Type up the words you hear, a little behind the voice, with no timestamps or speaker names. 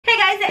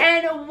guys,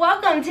 and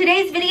welcome.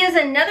 Today's video is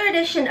another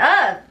edition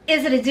of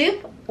Is It a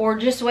Dupe or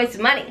Just a Waste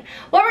of Money?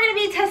 What we're going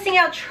to be testing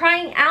out,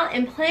 trying out,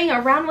 and playing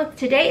around with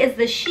today is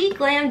the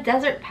SheGlam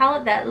Desert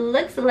Palette that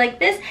looks like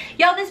this.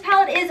 Y'all, this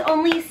palette is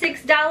only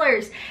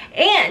 $6.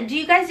 And do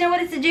you guys know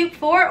what it's a dupe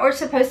for, or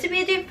supposed to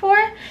be a dupe for?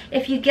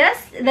 If you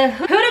guessed the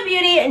Huda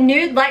Beauty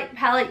Nude Light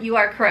Palette, you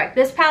are correct.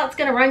 This palette's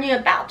going to run you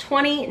about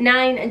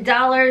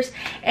 $29.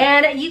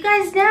 And you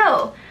guys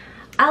know,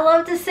 I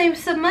love to save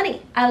some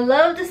money. I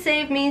love to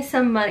save me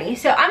some money.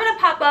 So I'm going to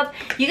pop up.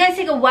 You guys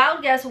take a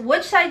wild guess.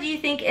 Which side do you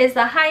think is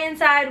the high-end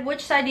side?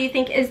 Which side do you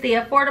think is the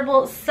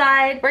affordable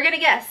side? We're going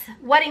to guess.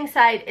 Wedding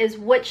side is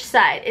which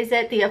side? Is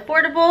it the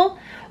affordable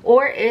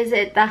or is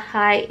it the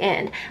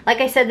high-end?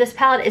 Like I said, this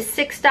palette is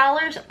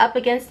 $6 up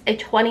against a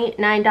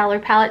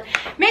 $29 palette.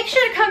 Make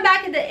sure to come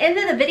back at the end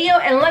of the video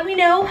and let me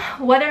know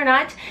whether or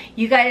not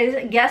you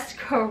guys guessed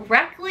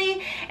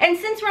correctly. And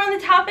since we're on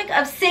the topic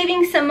of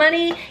saving some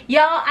money,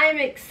 y'all, I'm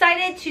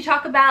excited to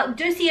talk about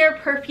Dossier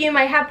Perfume.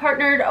 I have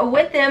partnered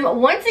with them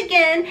once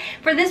again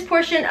for this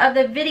portion of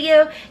the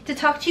video to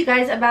talk to you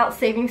guys about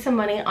saving some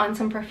money on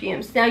some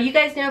perfumes. Now, you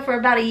guys know for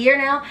about a year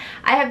now,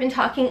 I have been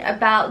talking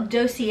about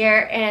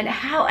Dossier and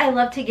how I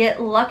love to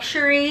get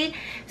luxury,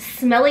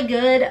 smelly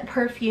good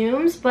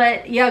perfumes.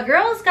 But yeah,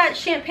 girls got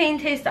champagne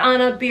taste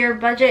on a beer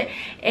budget,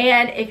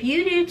 and if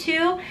you do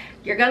too,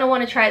 you're gonna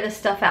want to try this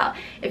stuff out.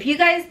 If you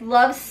guys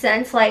love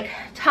scents like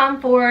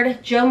Tom Ford,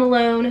 Jo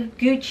Malone,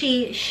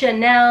 Gucci,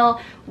 Chanel,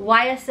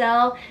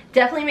 YSL,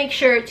 definitely make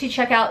sure to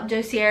check out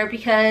Dossier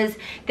because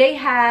they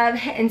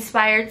have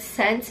inspired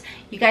scents.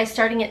 You guys,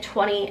 starting at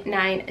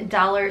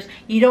 $29.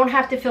 You don't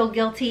have to feel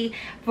guilty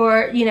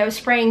for, you know,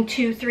 spraying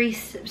 2-3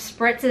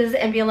 spritzes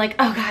and being like,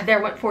 oh god,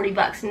 there went 40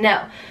 bucks.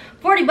 No.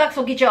 40 bucks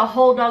will get you a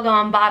whole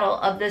doggone bottle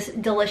of this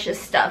delicious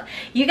stuff.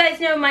 You guys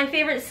know my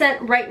favorite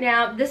scent right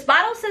now. This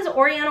bottle says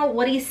Oriental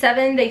Woody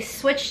 7. They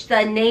switched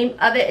the name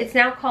of it. It's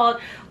now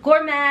called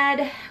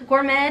Gourmand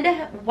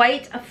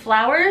White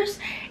Flowers.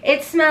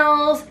 It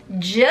smells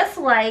just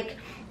like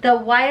the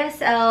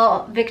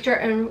YSL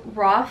VIKTOR and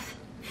ROLF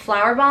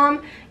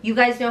FLOWERBOMB. You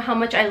guys know how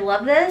much I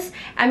love this.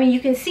 I mean, you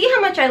can see how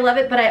much I love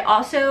it, but I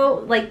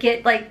also like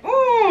get like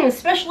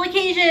special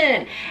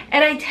occasion,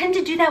 and I tend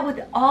to do that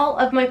with all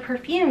of my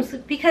perfumes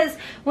because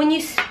when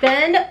you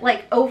spend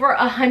like over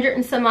 $100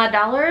 and some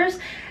odd,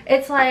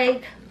 it's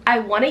like I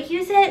want to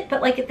use it,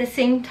 but like at the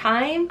same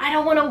time, I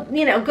don't want to,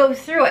 you know, go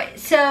through it.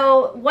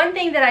 So one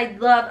thing that I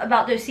love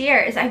about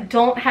Dossier is I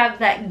don't have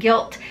that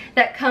guilt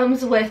that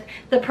comes with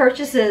the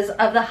purchases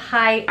of the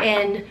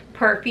high-end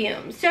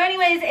perfumes. So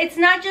anyways, it's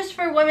not just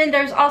for women,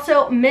 there's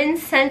also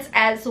men's scents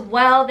as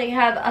well. They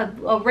have an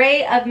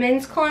array of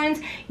men's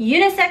colognes,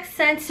 unisex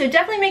scents, so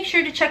definitely make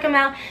sure to check them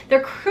out.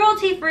 They're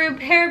cruelty-free,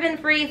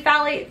 paraben-free,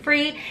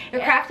 phthalate-free. They're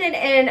crafted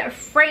in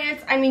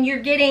France. I mean,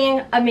 you're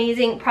getting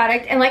amazing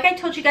product. And like I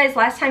told you guys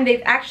last time,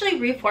 they've actually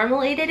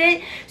reformulated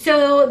it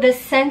so the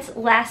scents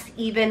last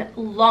even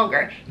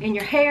longer in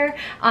your hair,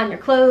 on your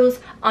clothes,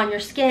 on your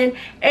skin.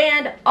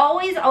 And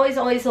always, always,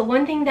 always, the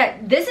one thing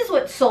that, this is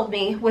what sold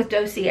me with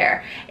Dossier,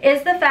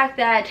 is the fact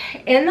that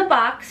in the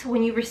box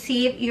when you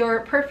receive your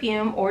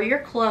perfume or your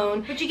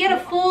cologne, but you get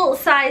a full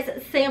size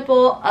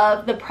sample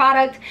of the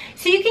product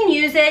so you can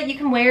use it, you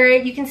can wear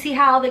it, you can see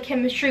how the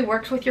chemistry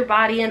works with your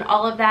body and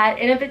all of that.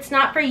 And if it's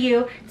not for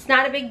you, it's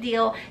not a big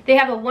deal. They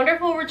have a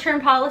wonderful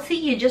return policy.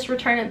 You just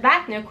return it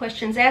back, no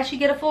questions asked, you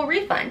get a full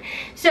refund.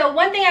 So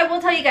one thing I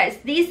will tell you guys,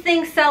 these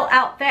things sell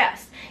out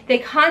fast. They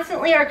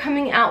constantly are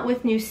coming out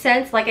with new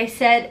scents. Like I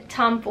said,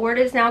 Tom Ford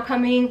is now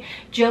coming,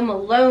 Jo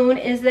Malone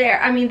is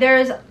there. I mean,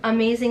 there's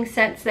amazing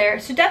scents there.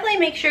 So definitely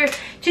make sure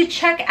to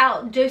check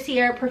out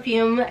Dossier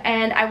Perfume,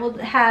 and I will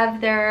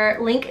have their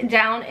link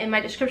down in my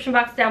description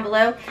box down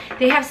below.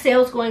 They have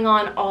sales going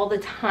on all the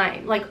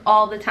time, like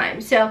all the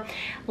time. So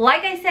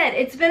like I said,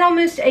 it's been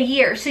almost a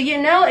year. So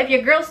you know, if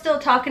your girl's still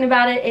talking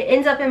about it, it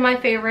ends up in my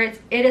favorites.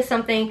 It is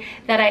something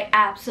that I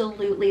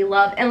absolutely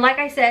love. And like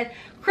I said,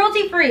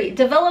 cruelty-free,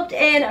 developed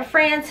in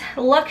France,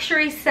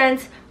 luxury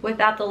scents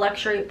without the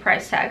luxury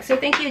price tag. So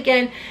thank you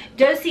again,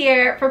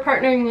 Dossier, for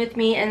partnering with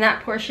me in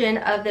that portion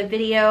of the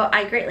video.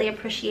 I greatly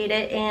appreciate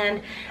it.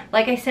 And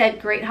like I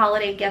said, great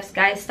holiday gifts,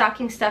 guys.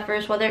 Stocking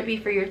stuffers, whether it be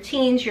for your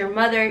teens, your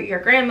mother, your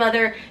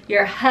grandmother,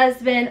 your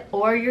husband,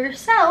 or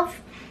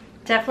yourself.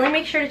 Definitely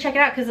make sure to check it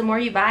out because the more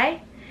you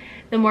buy,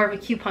 the more of a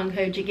coupon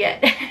code you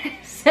get.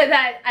 So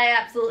that I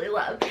absolutely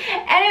love.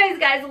 Anyways,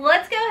 guys,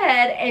 let's go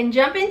ahead and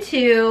jump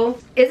into,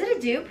 is it a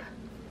dupe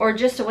or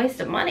just a waste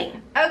of money?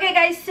 Okay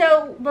guys,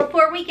 so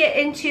before we get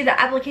into the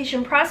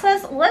application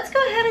process, let's go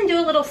ahead and do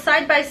a little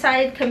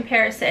side-by-side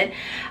comparison.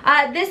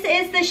 This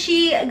is the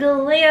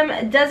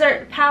SheGlam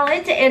Desert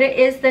Palette, and it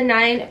is the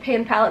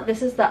 9-pan palette.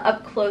 This is the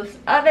up close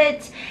of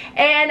it.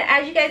 And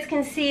as you guys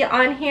can see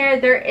on here,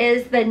 there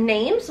is the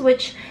names,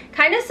 which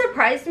kind of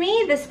surprised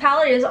me. This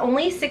palette is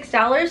only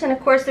 $6, and of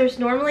course there's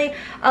normally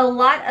a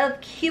lot of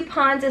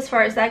coupons as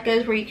far as that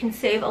goes, where you can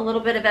save a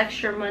little bit of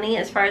extra money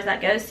as far as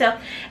that goes. So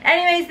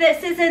anyways,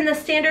 this is in the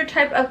standard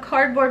type of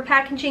cardboard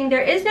packaging.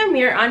 There is no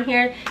mirror on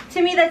here.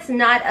 To me, that's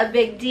not a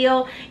big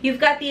deal. You've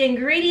got the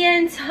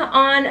ingredients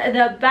on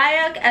the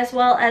back, as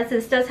well as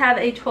this does have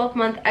a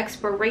 12-month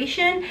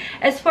expiration.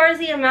 As far as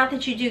the amount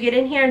that you do get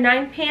in here,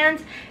 9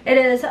 pans, it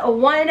is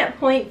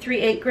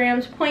 1.38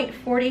 grams,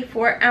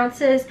 0.44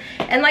 ounces.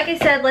 And like I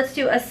said, let's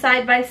do a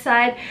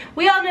side-by-side.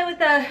 We all know what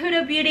the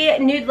Huda Beauty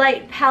Nude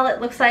Light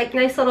palette looks like.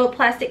 Nice little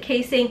plastic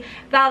casing.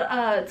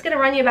 About it's gonna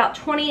run you about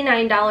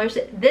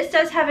 $29. This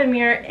does have a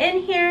mirror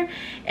in here,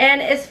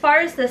 and as far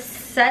as the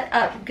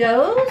setup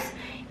goes,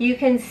 you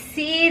can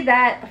see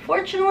that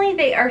fortunately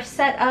they are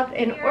set up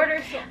in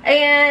order,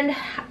 and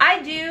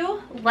I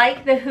do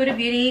like the Huda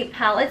Beauty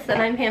palettes, the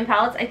 9-pan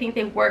palettes. I think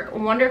they work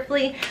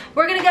wonderfully.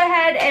 We're gonna go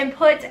ahead and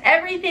put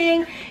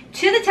everything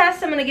to the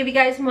test. I'm gonna give you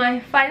guys my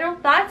final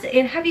thoughts,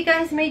 and have you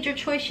guys made your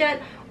choice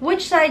yet?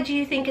 Which side do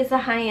you think is the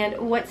high end?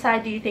 What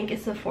side do you think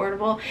is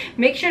affordable?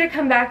 Make sure to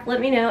come back,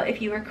 let me know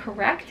if you were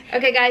correct.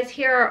 Okay guys,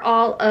 here are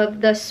all of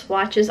the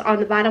swatches. On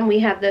the bottom we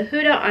have the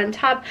Huda, on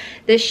top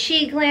the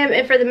SheGlam,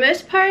 and for the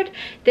most part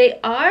they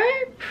are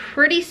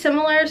pretty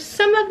similar.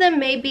 Some of them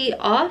may be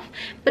off,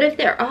 but if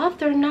they're off,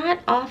 they're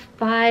not off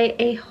by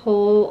a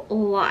whole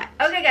lot.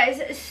 Okay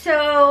guys,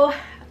 so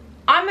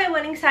on my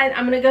winning side,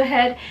 I'm going to go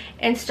ahead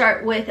and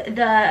start with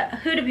the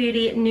Huda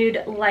Beauty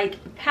Nude Light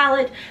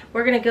palette.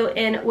 We're going to go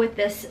in with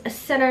this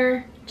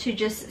center to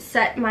just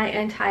set my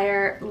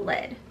entire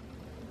lid.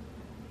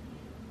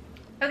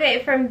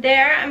 Okay, from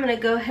there, I'm going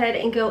to go ahead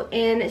and go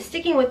in,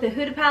 sticking with the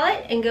Huda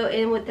palette, and go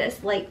in with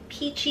this like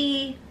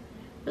peachy,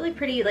 really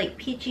pretty like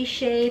peachy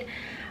shade.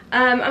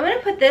 I'm going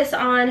to put this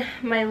on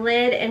my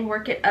lid and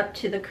work it up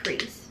to the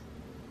crease.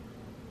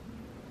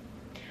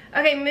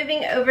 Okay,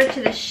 moving over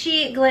to the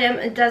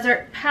SheGlam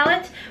Desert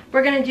Palette,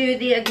 we're going to do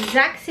the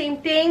exact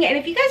same thing. And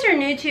if you guys are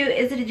new to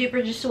Is It a Dupe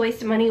or Just a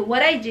Waste of Money,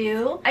 what I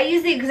do, I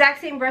use the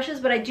exact same brushes,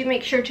 but I do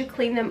make sure to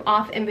clean them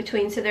off in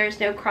between so there's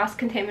no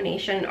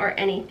cross-contamination or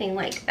anything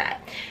like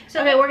that.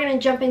 So okay, we're going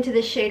to jump into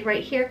this shade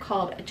right here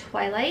called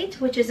Twilight,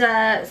 which is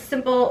a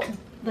simple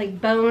like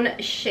bone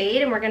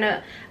shade, and we're going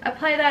to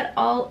apply that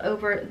all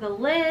over the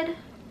lid.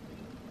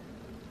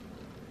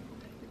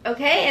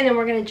 Okay, and then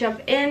we're going to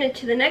jump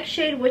into the next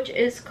shade, which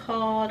is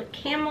called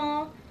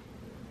Camel.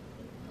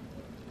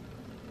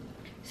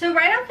 So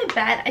right off the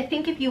bat, I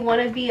think if you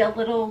want to be a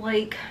little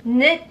like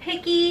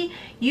nitpicky,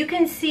 you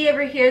can see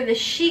over here the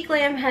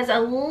SheGlam has a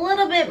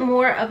little bit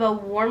more of a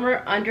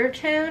warmer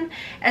undertone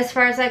as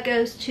far as that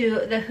goes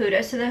to the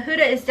Huda. So the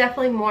Huda is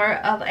definitely more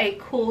of a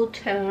cool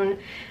tone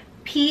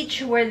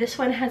peach, where this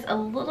one has a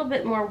little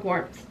bit more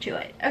warmth to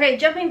it. Okay,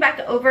 jumping back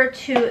over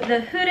to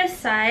the Huda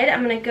side,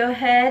 I'm going to go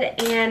ahead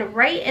and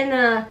right in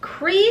the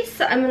crease,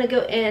 I'm going to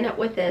go in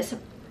with this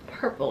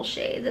purple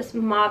shade, this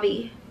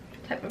mauve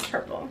type of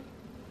purple.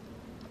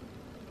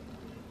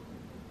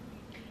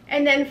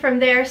 And then from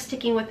there,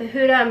 sticking with the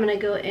Huda, I'm going to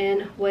go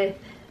in with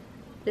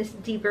this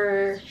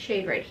deeper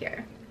shade right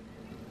here,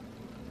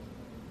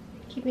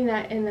 keeping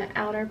that in the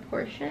outer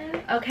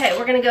portion. Okay,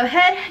 we're gonna go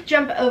ahead,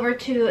 jump over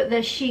to the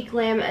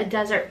SheGlam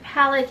Desert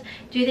Palette,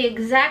 do the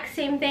exact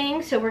same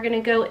thing. So we're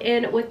gonna go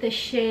in with the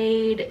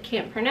shade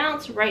Can't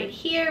Pronounce right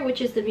here,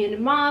 which is the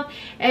muted mauve,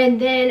 and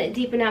then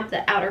deepen up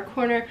the outer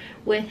corner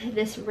with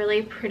this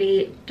really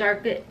pretty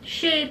dark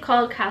shade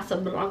called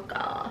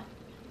Casablanca.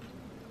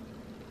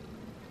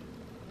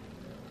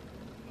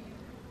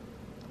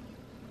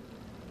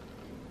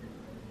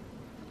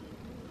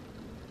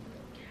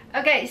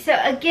 Okay, so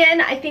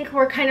again, I think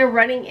we're kind of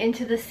running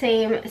into the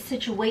same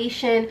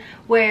situation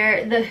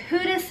where the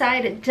Huda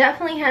side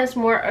definitely has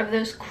more of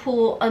those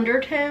cool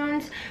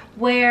undertones,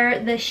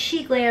 where the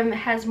SheGlam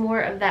has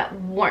more of that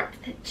warmth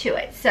to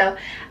it. So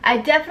I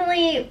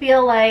definitely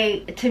feel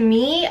like, to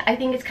me, I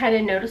think it's kind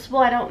of noticeable.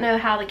 I don't know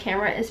how the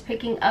camera is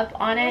picking up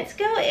on it. Let's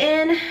go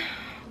in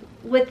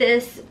with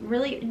this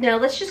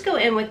let's just go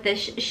in with this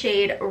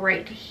shade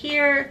right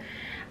here.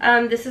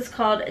 This is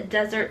called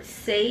Desert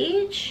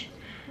Sage.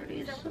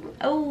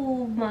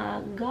 Oh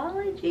my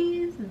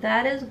gollies,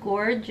 that is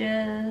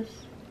gorgeous.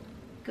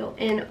 Go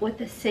in with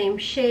the same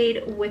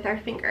shade with our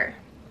finger.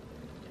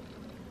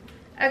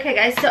 Okay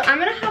guys, so I'm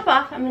gonna hop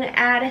off. I'm gonna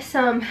add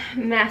some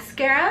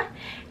mascara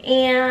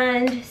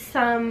and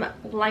some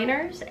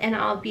liners, and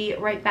I'll be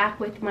right back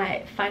with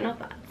my final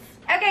thoughts.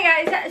 Okay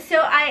guys, so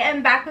I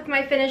am back with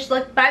my finished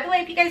look. By the way,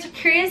 if you guys are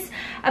curious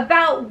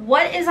about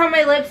what is on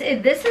my lips,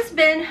 this has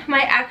been my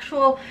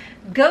actual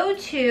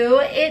go-to.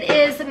 It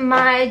is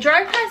my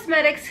Gerard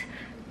Cosmetics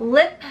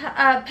lip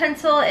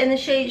pencil in the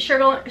shade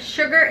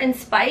Sugar and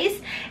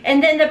Spice,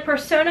 and then the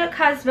Persona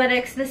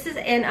Cosmetics, this is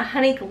in a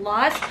Honey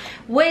Gloss,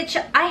 which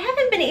I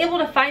haven't been able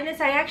to find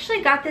this. I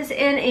actually got this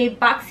in a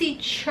Boxy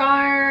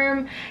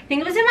Charm, I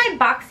think it was in my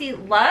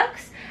Boxy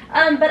Luxe.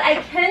 But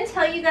I can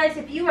tell you guys,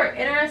 if you are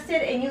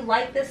interested and you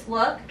like this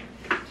look,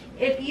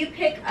 if you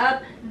pick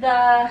up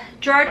the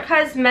Gerard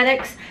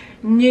Cosmetics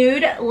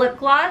Nude Lip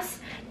Gloss,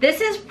 This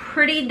is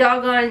pretty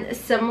doggone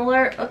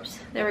similar. Oops,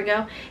 there we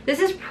go. This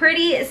is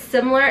pretty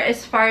similar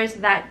as far as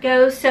that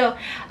goes. So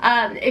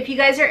if you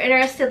guys are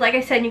interested, like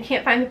I said, you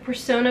can't find the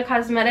Persona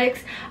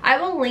Cosmetics,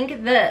 I will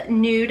link the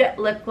Nude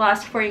Lip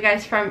Gloss for you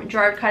guys from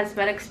Gerard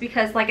Cosmetics,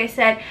 because like I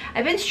said,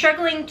 I've been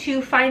struggling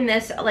to find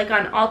this like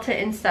on Ulta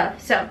and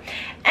stuff. So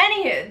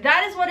anywho,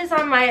 that is what is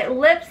on my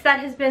lips.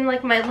 That has been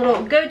like my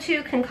little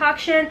go-to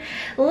concoction.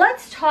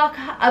 Let's talk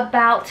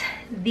about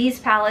these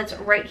palettes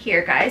right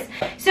here, guys.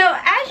 So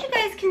as you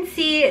guys can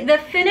see, the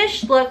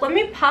finished look, let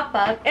me pop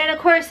up, and of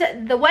course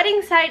the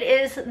wedding side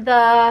is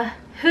the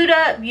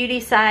Huda beauty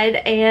side,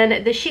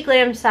 and the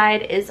SheGlam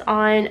side is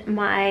on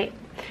my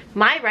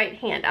right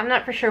hand. I'm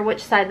not for sure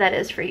which side that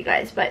is for you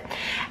guys, but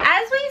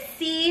as we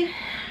see,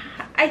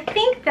 I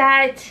think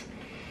that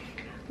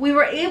we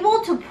were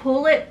able to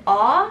pull it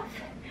off.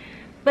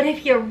 But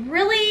if you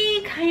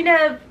really kind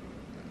of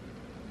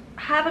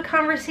have a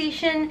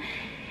conversation,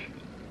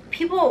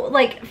 people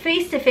like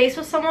face to face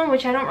with someone,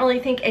 which I don't really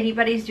think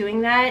anybody's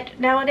doing that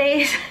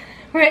nowadays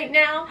right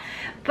now,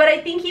 but I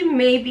think you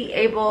may be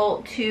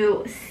able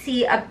to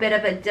see a bit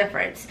of a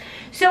difference.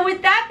 So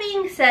with that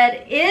being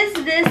said, is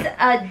this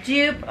a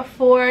dupe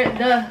for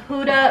the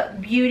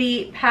Huda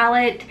Beauty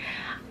palette?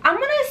 I'm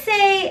gonna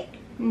say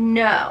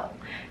no.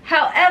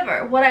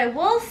 However, what I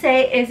will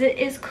say is it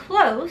is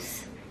close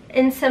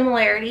in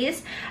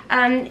similarities.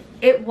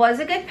 It was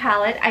a good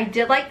palette. I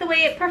did like the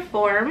way it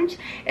performed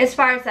as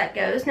far as that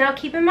goes. Now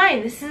keep in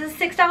mind, this is a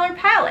 $6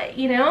 palette,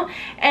 you know,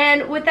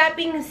 and with that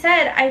being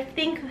said, I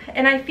think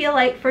and I feel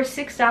like for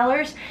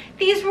 $6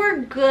 these were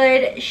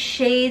good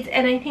shades,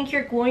 and I think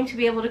you're going to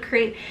be able to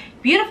create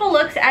beautiful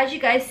looks as you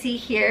guys see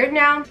here.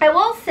 Now I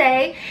will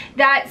say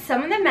that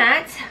some of the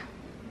mattes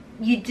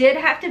you did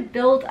have to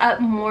build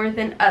up more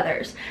than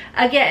others.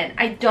 Again,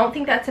 I don't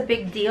think that's a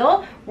big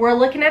deal. We're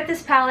looking at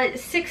this palette,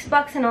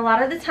 $6, and a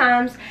lot of the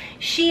times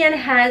Shein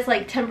has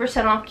like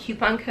 10% off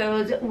coupon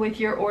codes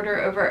with your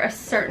order over a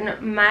certain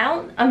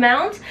amount.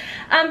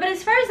 But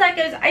as far as that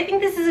goes, I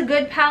think this is a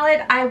good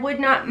palette. I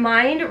would not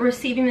mind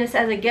receiving this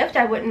as a gift.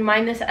 I wouldn't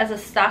mind this as a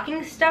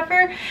stocking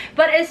stuffer.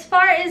 But as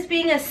far as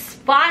being a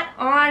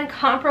spot-on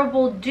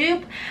comparable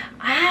dupe,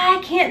 I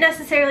can't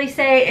necessarily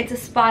say it's a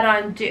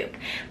spot-on dupe.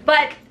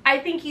 But I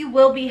think you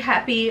will be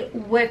happy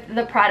with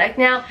the product.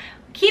 Now,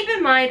 keep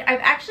in mind, I've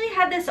actually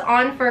had this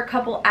on for a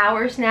couple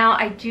hours now.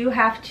 I did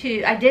have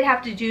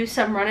to do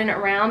some running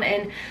around,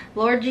 and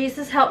Lord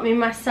Jesus help me,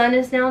 my son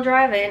is now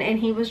driving, and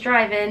he was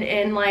driving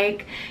in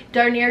like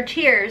darn near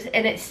tears,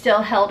 and it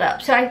still held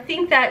up. So I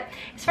think that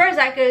as far as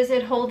that goes,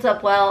 it holds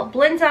up well,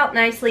 blends out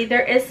nicely.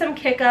 There is some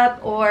kick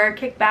up or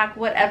kickback,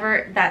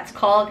 whatever that's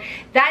called.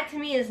 That to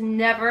me is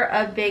never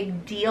a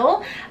big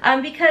deal,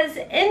 because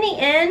in the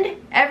end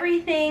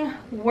everything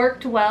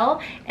worked well,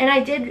 and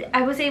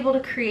I was able to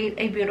create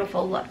a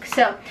beautiful look.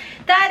 So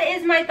that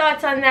is my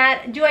thoughts on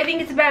that. Do I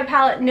think it's a bad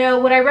palette? No.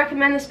 Would I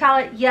recommend this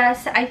palette?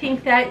 Yes. I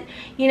think that,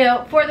 you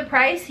know, for the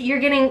price you're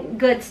getting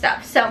good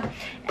stuff. So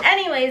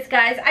anyways,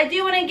 guys, I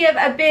do want to give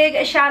a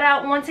big shout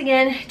out once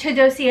again to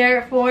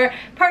Dossier for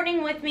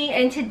partnering with me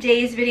in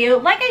today's video.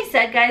 Like I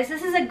said, guys,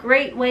 this is a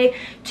great way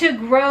to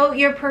grow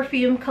your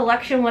perfume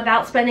collection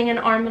without spending an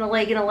arm and a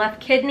leg and a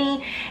left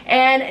kidney,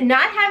 and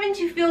not having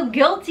to feel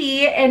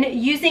guilty and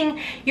using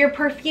your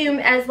perfume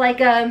as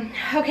like a,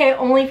 okay,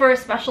 only for a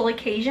special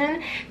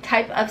occasion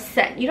type of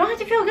scent. You don't have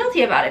to feel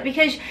guilty about it,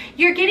 because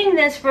you're getting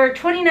this for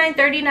 $29,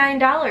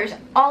 $39,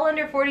 all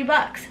under 40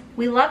 bucks.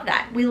 We love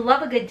that. We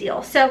love a good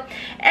deal. So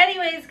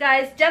anyways,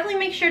 guys, definitely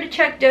make sure to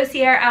check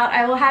Dossier out.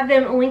 I will have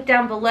them linked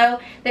down below.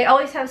 They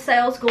always have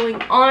sales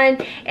going on,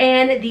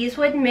 and these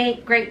would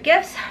make great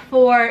gifts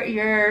for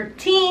your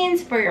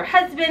teens, for your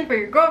husband, for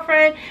your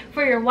girlfriend,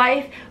 for your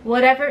wife,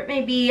 whatever it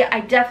may be.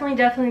 I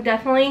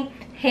definitely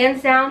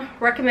hands down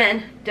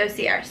recommend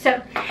Dossier.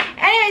 So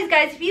anyways,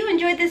 guys, if you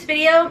enjoyed this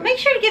video, make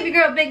sure to give your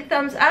girl a big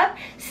thumbs up.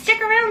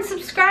 Stick around,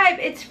 subscribe.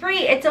 It's free.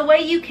 It's a way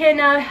you can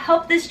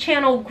help this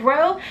channel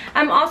grow.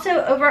 I'm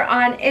also over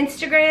on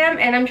Instagram,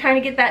 and I'm trying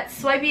to get that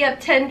swipey up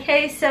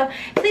 10K, so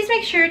please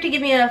make sure to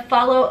give me a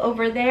follow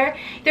over there.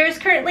 There's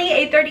currently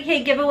a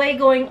 30K giveaway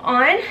going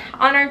on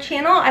our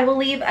channel. I will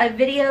leave a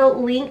video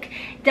link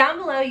down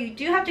below. You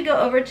do have to go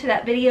over to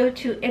that video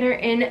to enter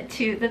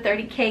into the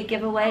 30K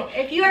giveaway.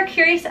 If you are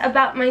curious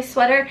about my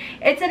sweater,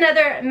 it's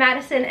another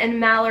Madison and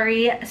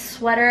Mallory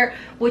sweater,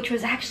 which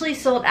was actually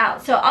sold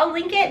out. So I'll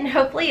link it, and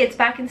hopefully it's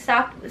back in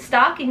stock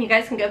and you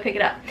guys can go pick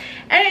it up.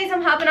 Anyways,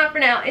 I'm hopping off for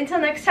now. Until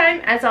next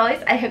time, as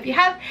always, I hope you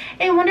have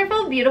a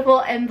wonderful,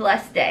 beautiful, and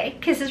blessed day.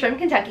 Kisses from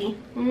Kentucky.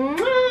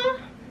 Mwah!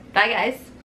 Bye, guys.